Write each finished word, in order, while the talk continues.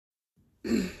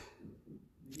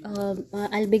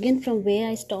I'll begin from where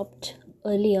I stopped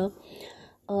earlier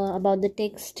about the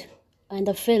text and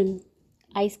the film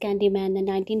Ice Candy Man, the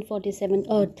 1947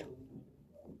 Earth.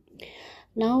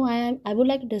 Now, I would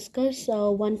like to discuss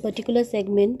one particular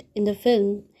segment in the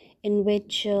film in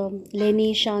which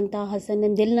Leni, Shanta, Hassan,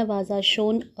 and Dilnawaz are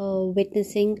shown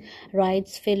witnessing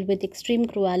riots filled with extreme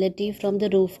cruelty from the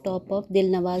rooftop of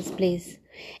Dilnawaz's place.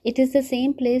 It is the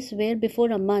same place where,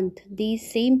 before a month, these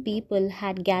same people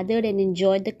had gathered and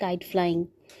enjoyed the kite flying.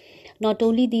 Not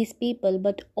only these people,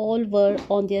 but all were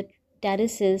on their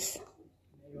terraces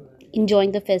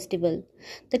enjoying the festival.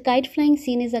 The kite flying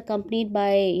scene is accompanied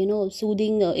by,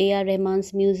 soothing A.R.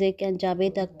 Rahman's music and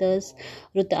Javed Akhtar's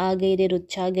Rut Aa Gaye Rut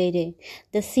Cha Gaye.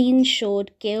 The scene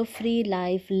showed carefree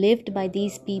life lived by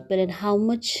these people and how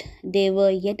much they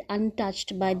were yet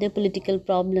untouched by the political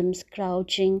problems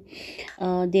crouching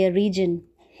their region.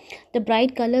 The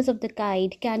bright colors of the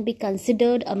kite can be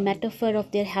considered a metaphor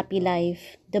of their happy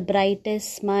life. The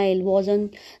brightest smile was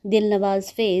on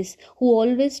Dilnawaz's face, who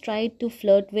always tried to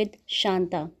flirt with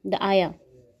Shanta, the ayah.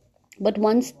 But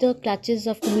once the clutches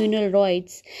of communal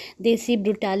riots, they see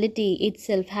brutality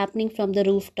itself happening from the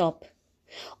rooftop.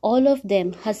 All of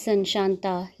them, Hassan,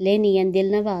 Shanta, Leni, and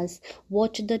Dilnawaz,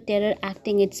 watch the terror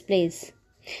acting its place.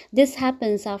 This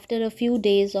happens after a few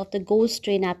days of the ghost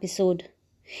train episode.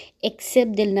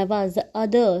 Except Dilnawaz, the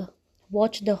other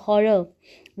watched the horror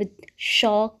with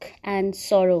shock and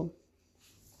sorrow.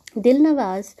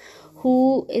 Dilnawaz,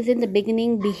 who is in the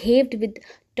beginning behaved with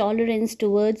tolerance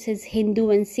towards his Hindu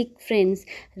and Sikh friends,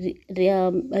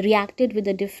 reacted with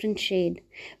a different shade.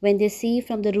 When they see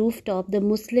from the rooftop the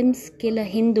Muslims kill a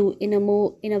Hindu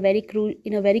in a very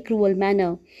cruel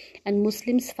manner, and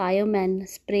Muslims firemen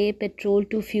spray petrol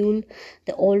to fuel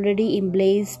the already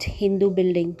emblazed Hindu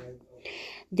building.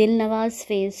 Dilnawaz's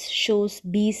face shows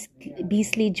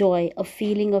beastly joy, a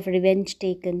feeling of revenge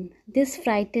taken. This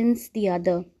frightens the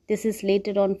other. This is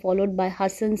later on followed by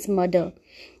Hassan's murder.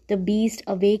 The beast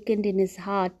awakened in his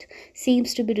heart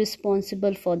seems to be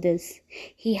responsible for this.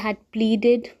 He had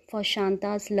pleaded for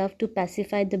Shanta's love to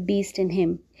pacify the beast in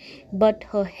him, but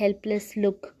her helpless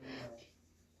look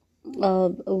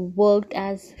worked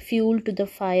as fuel to the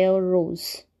fire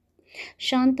rose.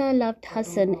 Shanta loved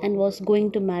Hassan and was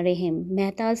going to marry him.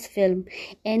 Mehta's film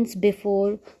ends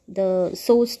before the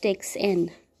source text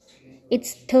end.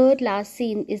 Its third last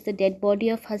scene is the dead body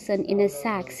of Hassan in a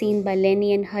sack seen by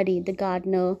Lenny and Hari, the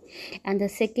gardener, and the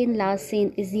second last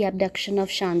scene is the abduction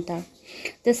of Shanta.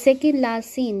 The second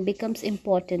last scene becomes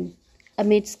important.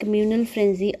 Amidst communal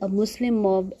frenzy, a Muslim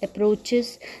mob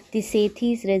approaches the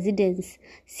Sethi's residence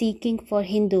seeking for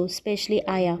Hindus, especially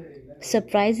Aya.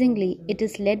 Surprisingly, it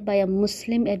is led by a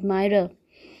Muslim admirer,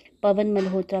 Pavan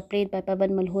Malhotra, played by Pavan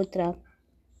Malhotra,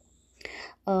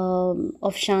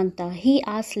 of Shanta. He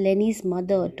asks Lenny's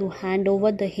mother to hand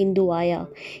over the Hindu Aya.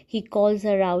 He calls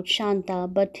her out Shanta,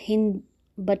 but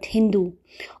Hindu,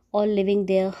 all living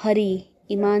there, Hari,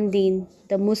 Imandeen,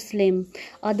 the Muslim,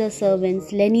 other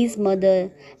servants, Lenny's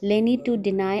mother, Lenny to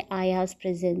deny Aya's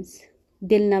presence.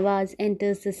 Dilnawaz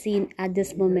enters the scene at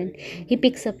this moment. He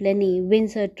picks up Lenny,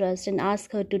 wins her trust, and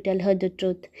asks her to tell her the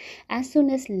truth. As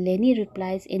soon as Lenny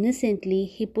replies innocently,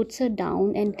 he puts her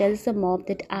down and tells the mob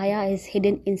that Aya is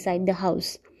hidden inside the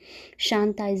house.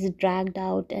 Shanta is dragged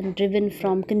out and driven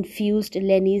from confused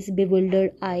Lenny's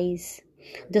bewildered eyes.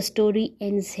 The story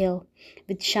ends here,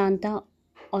 with Shanta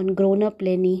on grown-up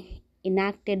Lenny,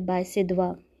 enacted by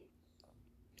Sidhwa.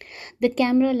 The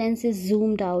camera lens is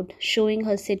zoomed out, showing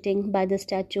her sitting by the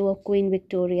statue of Queen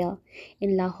Victoria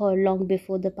in Lahore long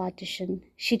before the partition.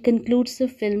 She concludes the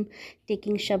film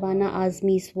taking Shabana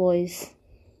Azmi's voice.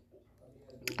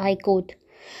 I quote,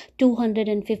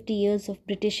 250 years of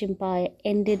British Empire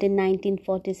ended in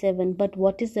 1947, but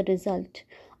what is the result?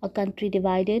 A country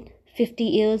divided? 50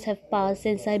 years have passed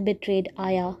since I betrayed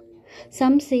Aya.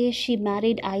 Some say she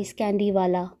married Ice Candy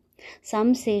Wala.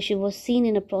 Some say she was seen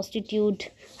in a prostitute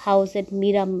house at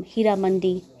Hira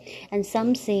Mandi, and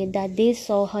some say that they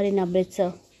saw her in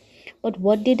Amritsar. But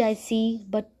what did I see?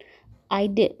 I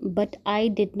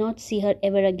did not see her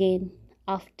ever again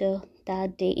after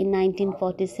that day in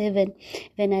 1947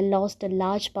 when I lost a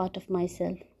large part of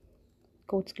myself.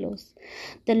 Quotes close.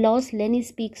 The loss Lenny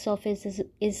speaks of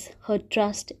is her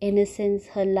trust, innocence,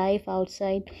 her life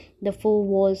outside the four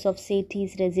walls of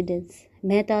Sethi's residence.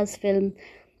 Mehta's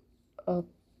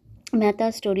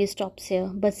story stops here,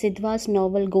 but Sidhwa's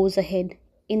novel goes ahead.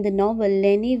 In the novel,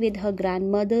 Lenny, with her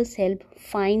grandmother's help,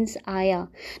 finds Aya.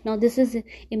 Now, this is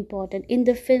important. In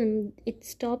the film, it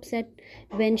stops at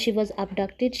when she was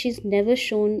abducted. She's never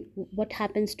shown what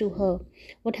happens to her,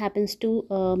 what happens to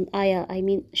Aya, I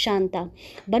mean Shanta.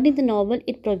 But in the novel,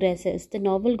 it progresses. The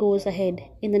novel goes ahead.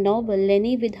 In the novel,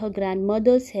 Lenny, with her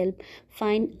grandmother's help,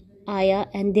 find Aya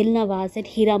and Dilnawaz at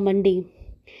Hira Mandi,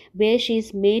 where she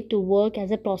is made to work as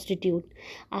a prostitute.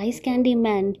 Ice Candy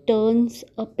Man turns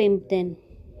a pimp then.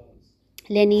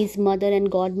 Lenny's mother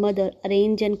and godmother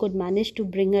arrange and could manage to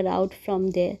bring her out from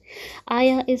there.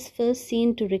 Aya is first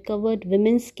seen to recovered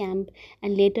women's camp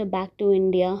and later back to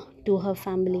India to her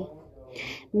family.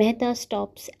 Mehta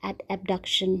stops at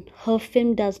abduction. Her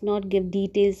film does not give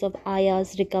details of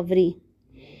Aya's recovery.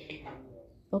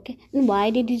 Okay, and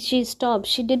why did she stop?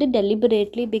 She did it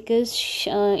deliberately because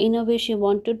in a way she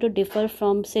wanted to differ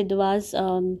from Sidhwa's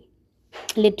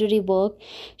literary work.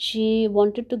 She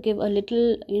wanted to give a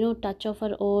little touch of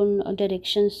her own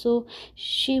direction, so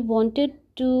she wanted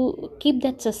to keep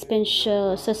that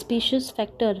suspicious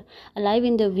factor alive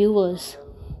in the viewers.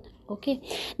 Okay,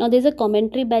 now there's a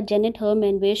commentary by Janet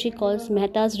Herman where she calls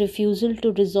Mehta's refusal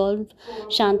to resolve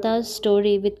Shanta's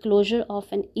story with closure of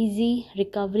an easy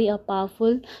recovery a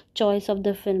powerful choice of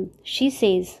the film. She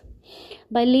says,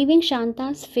 by leaving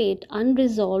Shanta's fate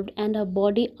unresolved and her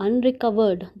body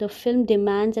unrecovered, the film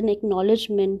demands an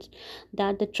acknowledgement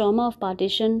that the trauma of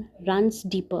partition runs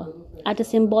deeper. At a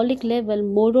symbolic level,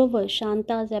 moreover,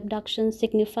 Shanta's abduction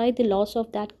signified the loss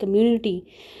of that community,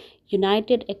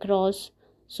 united across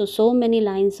so many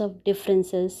lines of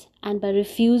differences, and by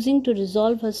refusing to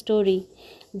resolve her story,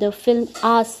 the film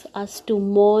asks us to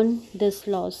mourn this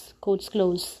loss. Quotes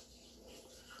close.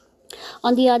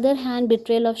 On the other hand,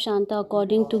 betrayal of Shanta,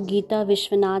 according to Geeta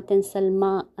Vishwanath and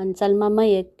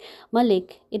Salma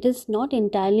Malik, it is not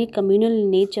entirely communal in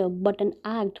nature, but an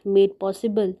act made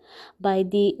possible by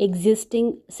the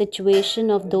existing situation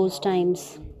of those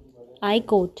times. I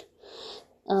quote,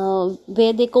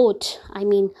 where they quote,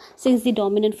 since the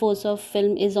dominant force of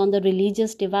film is on the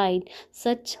religious divide,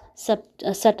 such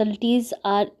subtleties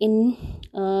are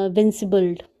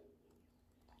invincible.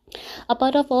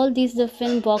 Apart of all these, the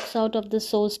film walks out of the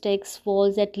source text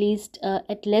walls at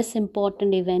less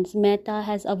important events. Mehta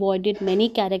has avoided many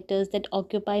characters that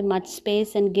occupy much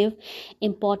space and give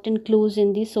important clues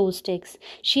in the source text.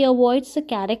 She avoids the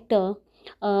character,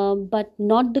 but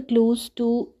not the clues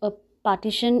to a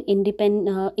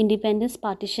independence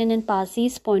partition and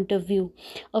Parsi's point of view.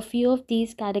 A few of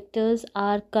these characters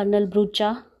are Colonel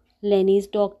Brucha, Lenny's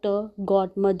doctor,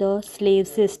 godmother, slave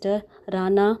sister,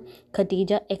 Rana,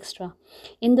 Khadija, etc.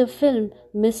 In the film,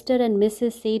 Mr. and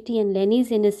Mrs. Sethi and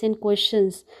Lenny's innocent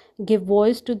questions give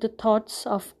voice to the thoughts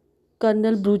of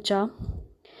Colonel Brucha,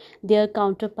 their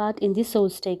counterpart in the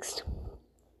source text.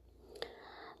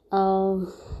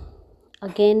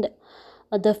 Again,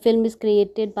 the film is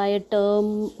created by a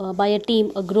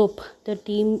group. The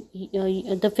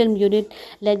film unit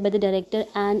led by the director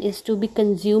and is to be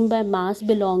consumed by mass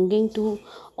belonging to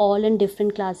all in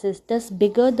different classes. Thus,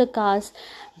 bigger the cast,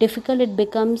 difficult it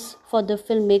becomes for the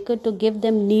filmmaker to give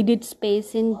them needed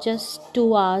space in just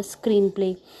 2 hours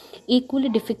screenplay. Equally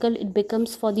difficult it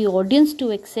becomes for the audience to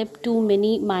accept too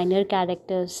many minor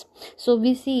characters. So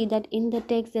we see that in the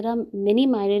text there are many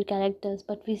minor characters,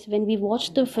 but when we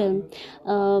watch the film,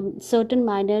 certain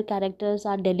minor characters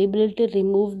are deliberately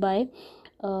removed by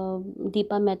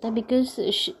Deepa Mehta, because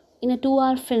in a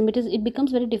 2-hour film it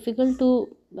becomes very difficult to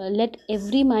let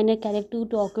every minor character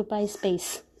to occupy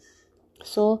space.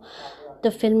 So the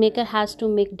filmmaker has to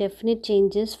make definite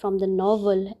changes from the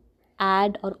novel,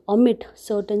 add or omit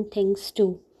certain things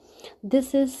too.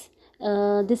 This is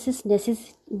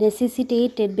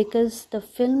necessitated because the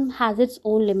film has its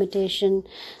own limitation.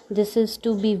 This is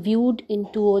to be viewed in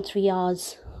 2 or 3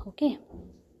 hours. Okay.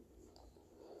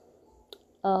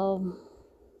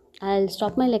 I'll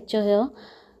stop my lecture here.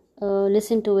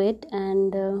 Listen to it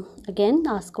and again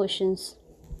ask questions.